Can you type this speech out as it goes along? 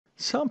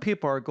Some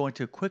people are going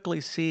to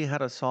quickly see how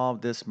to solve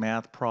this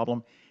math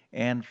problem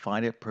and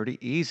find it pretty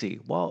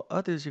easy, while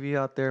others of you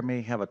out there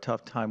may have a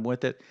tough time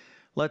with it.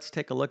 Let's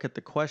take a look at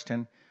the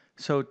question.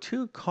 So,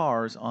 two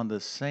cars on the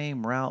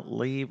same route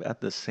leave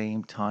at the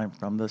same time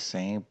from the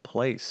same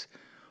place.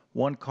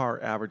 One car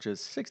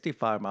averages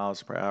 65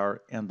 miles per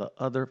hour and the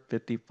other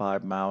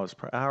 55 miles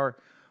per hour.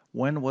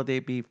 When will they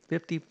be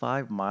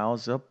 55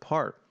 miles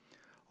apart?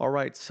 All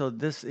right, so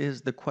this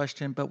is the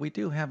question, but we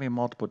do have a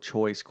multiple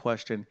choice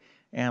question,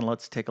 and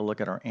let's take a look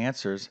at our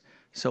answers.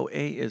 So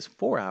A is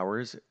 4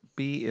 hours,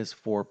 B is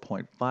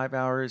 4.5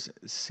 hours,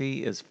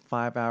 C is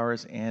 5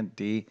 hours, and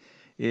D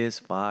is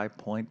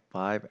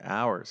 5.5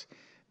 hours.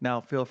 Now,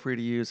 feel free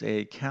to use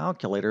a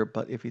calculator,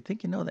 but if you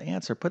think you know the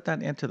answer, put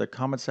that into the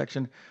comment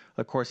section.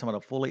 Of course, I'm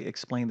going to fully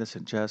explain this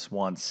in just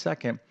 1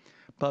 second.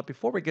 But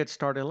before we get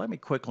started, let me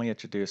quickly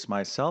introduce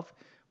myself.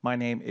 My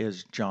name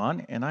is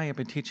John, and I have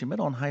been teaching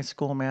middle and high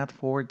school math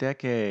for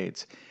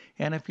decades.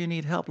 And if you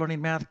need help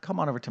learning math, come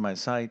on over to my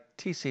site,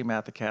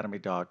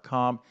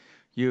 tcmathacademy.com.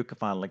 You can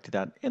find a link to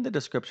that in the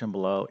description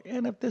below.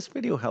 And if this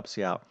video helps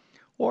you out,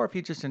 or if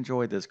you just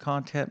enjoyed this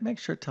content, make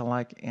sure to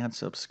like and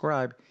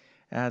subscribe,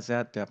 as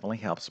that definitely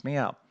helps me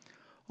out.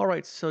 All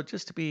right, so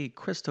just to be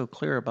crystal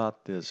clear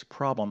about this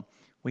problem,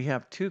 we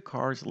have two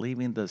cars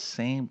leaving the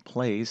same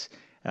place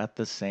at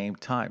the same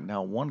time.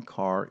 Now, one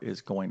car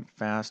is going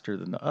faster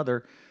than the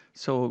other,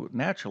 so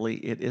naturally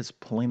it is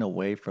pulling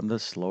away from the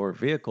slower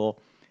vehicle.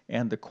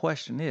 And the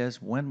question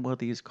is, when will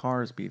these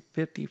cars be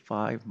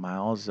 55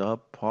 miles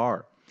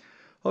apart?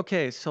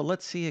 Okay, so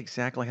let's see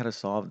exactly how to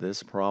solve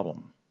this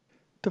problem.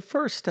 The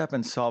first step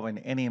in solving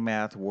any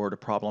math word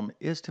problem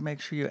is to make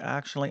sure you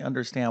actually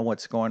understand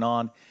what's going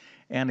on,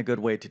 and a good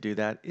way to do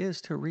that is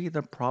to read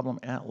the problem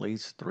at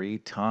least 3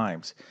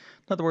 times.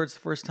 In other words, the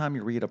first time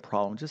you read a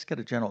problem, just get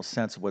a general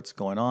sense of what's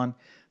going on.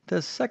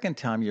 The second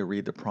time you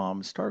read the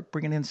problem, start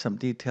bringing in some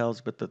details,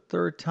 but the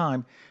third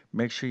time,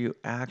 make sure you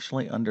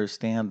actually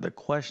understand the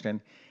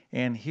question.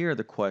 And here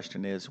the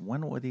question is,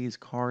 when will these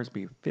cars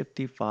be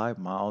 55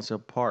 miles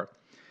apart?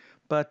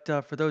 But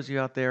for those of you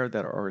out there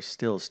that are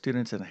still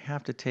students and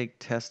have to take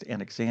tests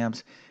and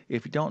exams,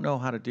 if you don't know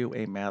how to do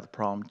a math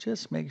problem,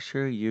 just make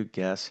sure you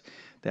guess.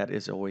 That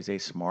is always a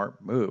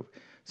smart move.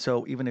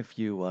 So even if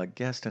you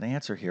guessed an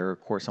answer here, of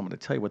course, I'm going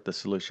to tell you what the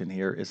solution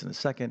here is in a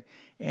second,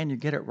 and you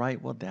get it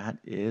right, well, that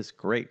is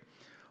great.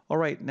 All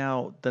right,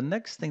 now the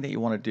next thing that you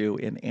want to do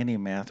in any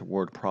math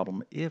word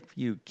problem, if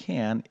you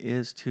can,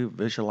 is to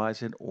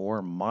visualize it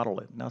or model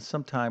it. Now,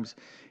 sometimes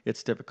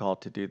it's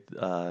difficult to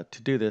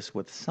do this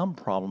with some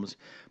problems,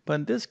 but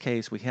in this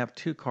case, we have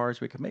two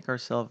cars. We can make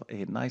ourselves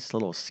a nice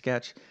little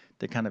sketch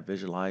to kind of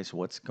visualize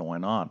what's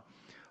going on.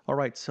 All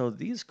right, so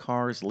these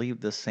cars leave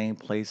the same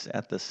place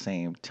at the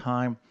same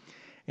time.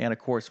 And of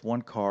course,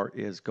 one car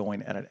is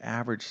going at an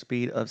average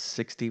speed of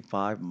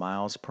 65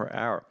 miles per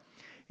hour.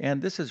 And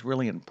this is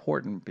really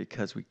important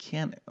because we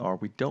can't or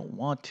we don't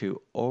want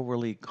to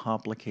overly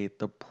complicate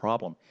the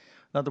problem.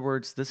 In other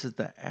words, this is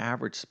the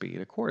average speed.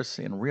 Of course,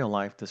 in real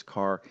life, this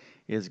car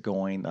is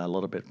going a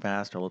little bit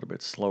faster, a little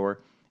bit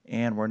slower,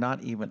 and we're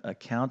not even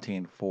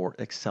accounting for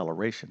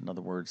acceleration. In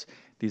other words,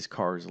 these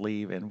cars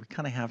leave, and we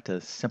kind of have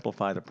to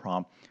simplify the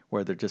problem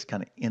where they're just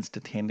kind of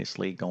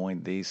instantaneously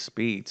going these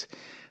speeds.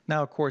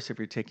 Now, of course, if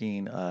you're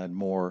taking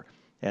more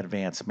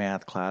advanced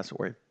math class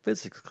or a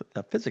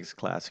physics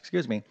class,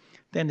 excuse me,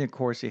 then of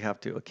course you have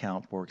to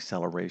account for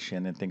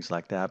acceleration and things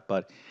like that.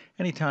 But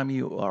anytime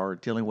you are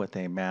dealing with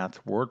a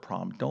math word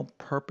problem, don't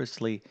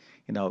purposely,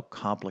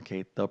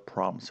 complicate the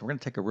problem. So we're going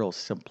to take a real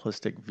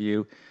simplistic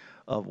view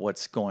of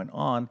what's going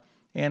on.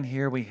 And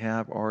here we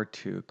have our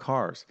two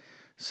cars.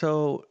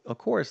 So of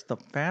course the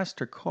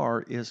faster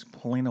car is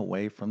pulling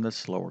away from the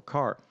slower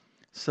car.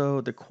 So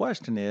the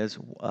question is,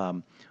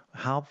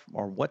 how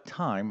or what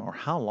time or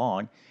how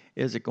long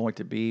is it going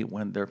to be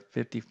when they're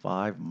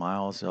 55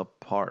 miles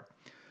apart?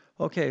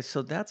 Okay,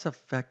 so that's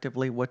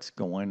effectively what's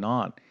going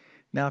on.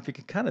 Now, if you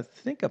can kind of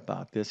think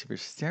about this, if you're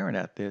staring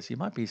at this, you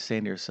might be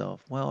saying to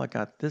yourself, well, I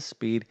got this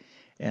speed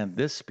and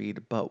this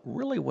speed, but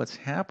really what's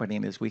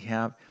happening is we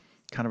have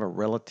kind of a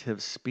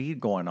relative speed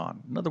going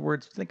on. In other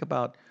words, think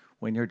about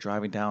when you're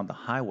driving down the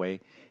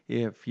highway,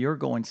 if you're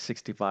going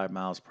 65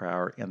 miles per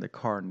hour and the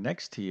car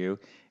next to you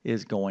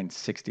is going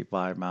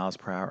 65 miles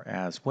per hour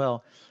as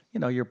well,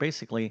 you're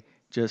basically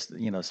just,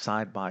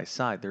 side by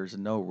side. There's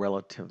no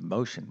relative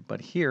motion.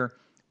 But here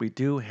we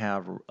do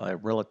have a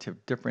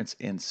relative difference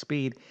in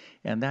speed,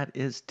 and that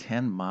is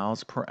 10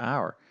 miles per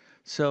hour.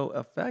 So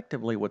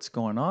effectively what's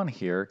going on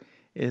here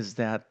is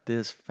that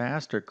this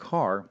faster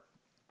car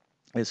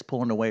is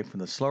pulling away from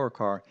the slower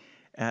car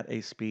at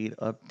a speed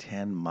of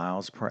 10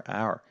 miles per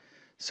hour.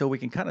 So we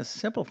can kind of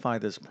simplify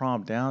this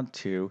problem down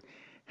to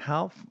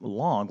how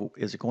long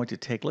is it going to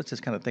take? Let's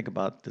just kind of think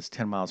about this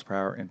 10 miles per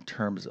hour in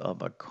terms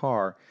of a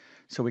car.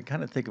 So we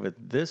kind of think of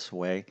it this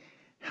way.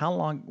 How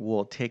long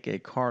will it take a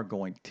car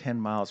going 10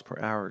 miles per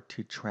hour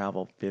to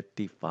travel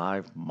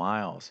 55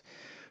 miles?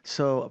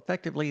 So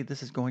effectively,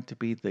 this is going to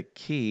be the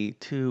key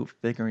to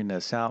figuring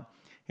this out.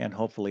 And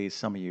hopefully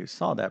some of you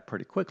saw that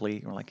pretty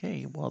quickly. You're like,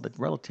 hey, well, the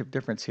relative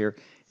difference here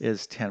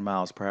is 10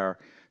 miles per hour.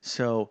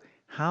 So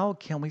how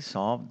can we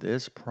solve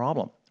this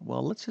problem?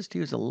 Well, let's just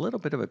use a little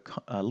bit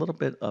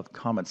of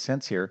common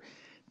sense here.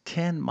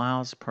 10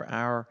 miles per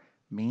hour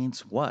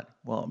means what?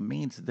 Well, it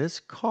means this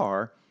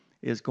car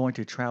is going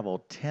to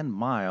travel 10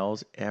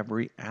 miles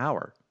every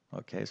hour.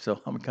 Okay, so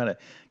I'm kind of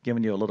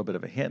giving you a little bit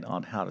of a hint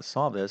on how to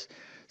solve this.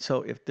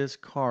 So if this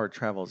car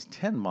travels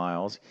 10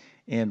 miles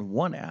in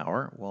 1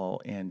 hour, well,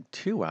 in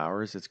 2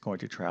 hours, it's going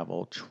to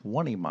travel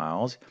 20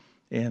 miles.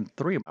 In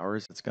 3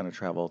 hours, it's going to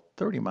travel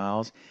 30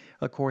 miles.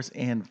 Of course,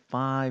 in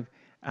 5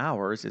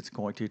 hours, it's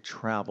going to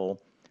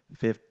travel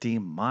 50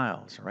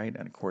 miles, right?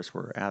 And of course,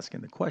 we're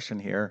asking the question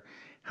here,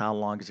 how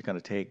long is it going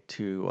to take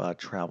to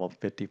travel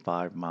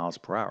 55 miles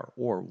per hour?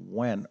 Or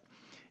when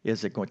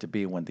is it going to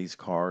be when these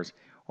cars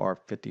are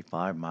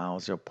 55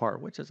 miles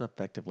apart, which is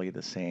effectively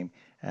the same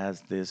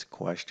as this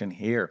question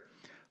here.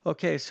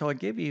 Okay, so I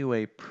gave you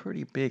a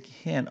pretty big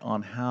hint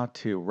on how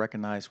to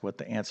recognize what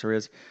the answer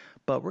is,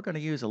 but we're going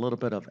to use a little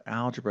bit of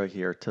algebra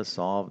here to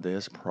solve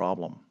this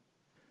problem.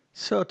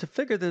 So to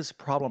figure this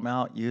problem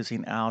out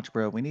using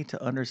algebra, we need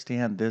to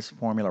understand this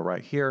formula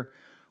right here,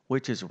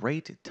 which is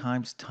rate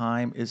times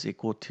time is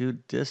equal to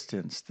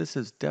distance. This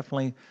is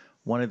definitely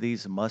one of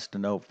these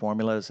must-know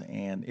formulas,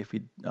 and if you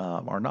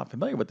are not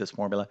familiar with this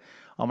formula,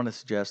 I'm going to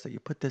suggest that you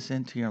put this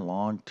into your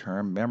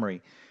long-term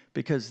memory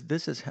because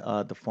this is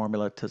the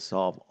formula to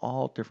solve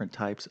all different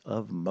types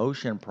of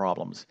motion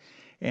problems.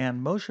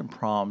 And motion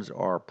problems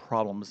are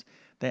problems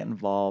that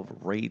involve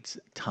rates,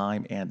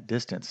 time, and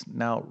distance.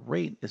 Now,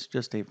 rate is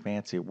just a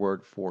fancy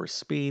word for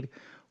speed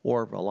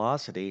or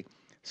velocity.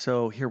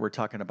 So here we're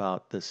talking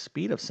about the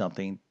speed of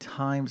something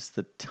times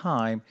the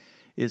time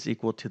is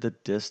equal to the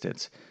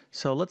distance.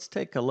 So let's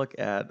take a look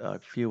at a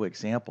few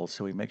examples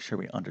so we make sure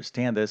we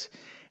understand this.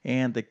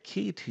 And the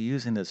key to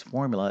using this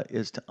formula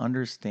is to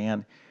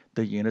understand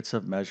the units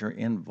of measure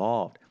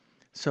involved.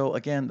 So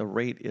again, the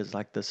rate is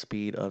like the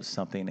speed of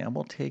something, and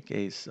we'll take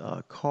a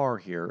car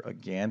here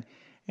again,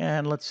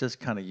 and let's just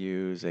kind of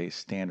use a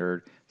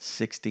standard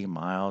 60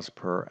 miles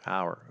per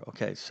hour.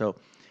 Okay, so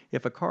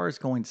if a car is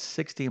going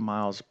 60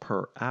 miles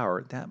per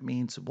hour, that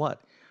means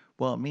what?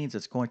 Well, it means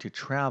it's going to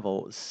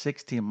travel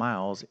 60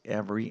 miles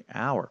every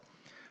hour.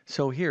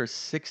 So here,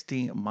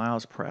 60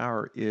 miles per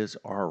hour is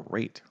our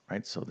rate,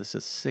 right? So this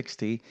is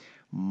 60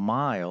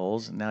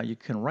 miles. Now you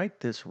can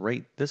write this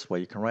rate this way.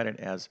 You can write it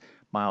as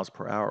miles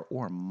per hour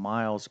or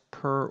miles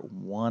per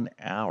 1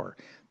 hour.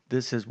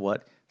 This is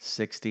what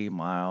 60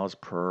 miles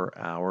per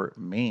hour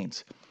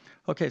means.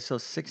 Okay, so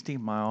 60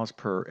 miles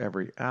per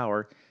every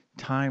hour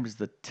times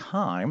the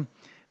time.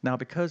 Now,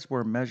 because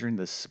we're measuring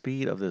the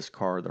speed of this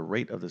car, the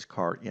rate of this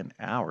car in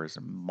hours,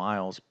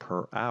 miles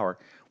per hour,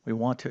 we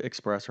want to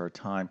express our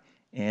time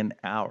in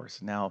hours.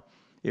 Now,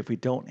 if we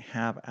don't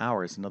have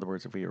hours, in other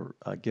words, if we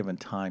are given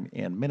time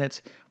in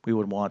minutes, we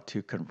would want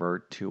to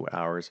convert to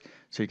hours.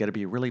 So you got to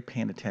be really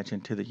paying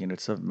attention to the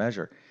units of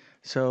measure.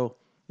 So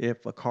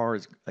if a car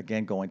is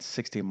again going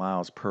 60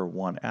 miles per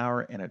 1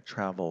 hour and it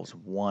travels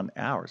 1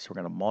 hour, so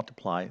we're going to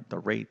multiply the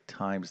rate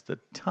times the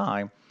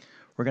time,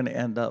 we're going to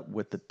end up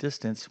with the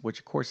distance, which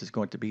of course is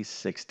going to be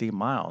 60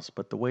 miles.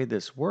 But the way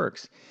this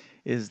works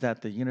is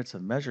that the units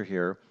of measure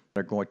here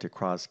are going to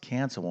cross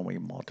cancel when we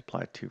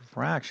multiply two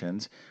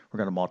fractions. We're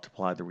going to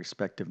multiply the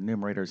respective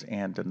numerators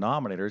and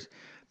denominators.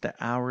 The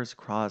hours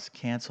cross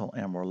cancel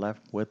and we're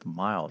left with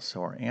miles.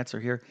 So our answer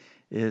here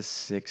is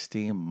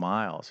 60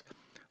 miles.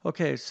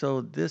 Okay, so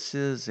this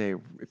is a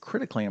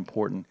critically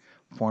important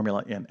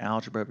formula in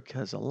algebra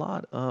because a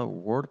lot of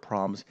word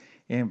problems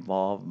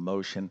involve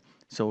motion.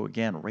 So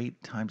again,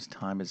 rate times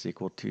time is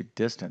equal to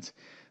distance.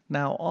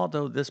 Now,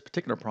 although this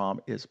particular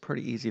problem is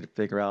pretty easy to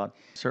figure out,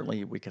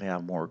 certainly we can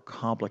have more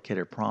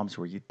complicated problems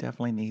where you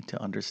definitely need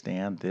to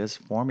understand this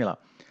formula.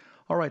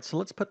 All right, so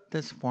let's put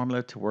this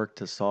formula to work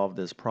to solve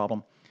this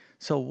problem.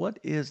 So what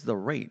is the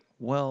rate?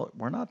 Well,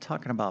 we're not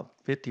talking about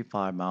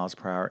 55 miles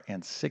per hour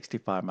and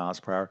 65 miles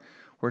per hour.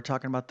 We're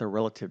talking about the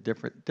relative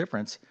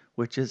difference,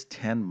 which is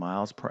 10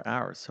 miles per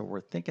hour. So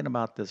we're thinking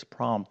about this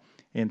problem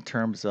in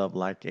terms of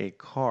like a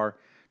car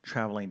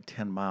traveling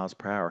 10 miles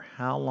per hour.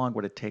 How long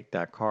would it take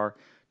that car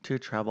to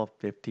travel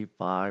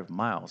 55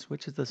 miles,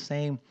 which is the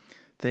same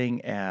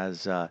thing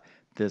as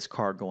this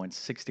car going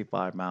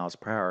 65 miles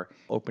per hour,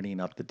 opening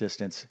up the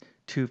distance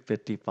to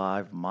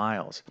 55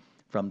 miles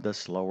from the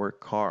slower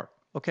car.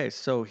 Okay,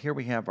 so here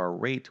we have our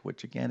rate,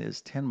 which again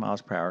is 10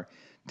 miles per hour,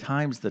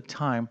 times the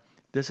time.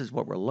 This is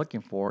what we're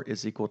looking for,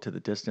 is equal to the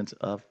distance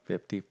of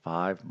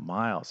 55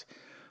 miles.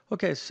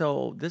 Okay,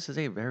 so this is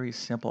a very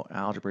simple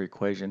algebra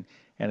equation,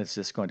 and it's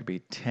just going to be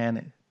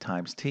 10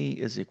 times t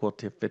is equal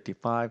to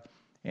 55.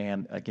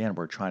 And again,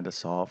 we're trying to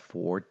solve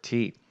for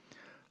t.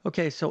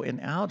 Okay, so in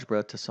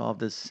algebra, to solve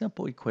this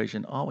simple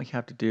equation, all we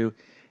have to do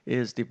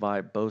is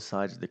divide both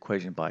sides of the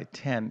equation by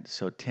 10.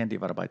 So 10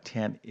 divided by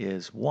 10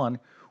 is 1,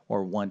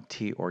 or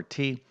 1t or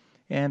t.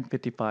 And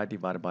 55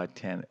 divided by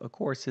 10, of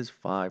course, is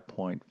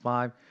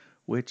 5.5,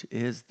 which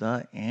is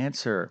the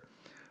answer.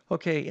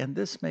 Okay, and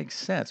this makes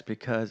sense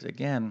because,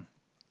 again,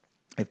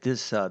 if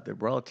the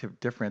relative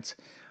difference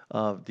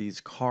of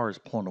these cars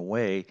pulling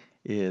away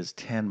is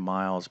 10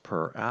 miles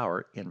per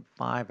hour, in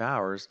 5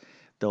 hours,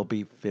 they'll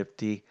be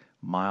 50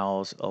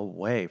 miles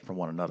away from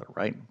one another,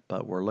 right?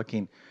 But we're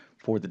looking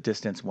for the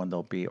distance when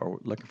they'll be, or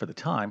looking for the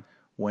time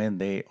when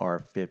they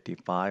are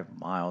 55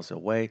 miles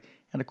away.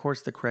 And of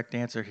course, the correct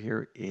answer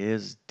here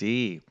is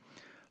D.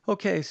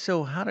 Okay,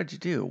 so how did you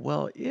do?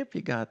 Well, if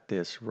you got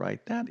this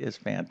right, that is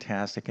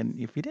fantastic. And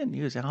if you didn't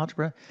use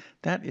algebra,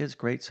 that is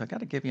great. So I got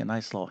to give you a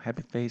nice little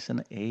happy face and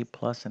an A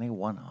plus and a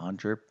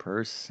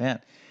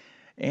 100%.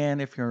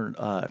 And if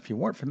you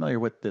weren't familiar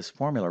with this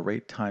formula,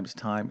 rate times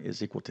time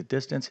is equal to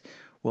distance.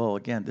 Well,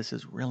 again, this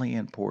is really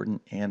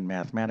important in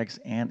mathematics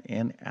and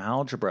in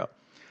algebra.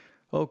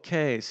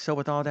 Okay, so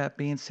with all that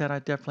being said, I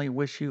definitely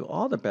wish you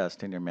all the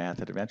best in your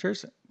math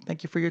adventures.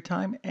 Thank you for your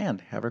time and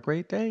have a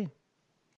great day.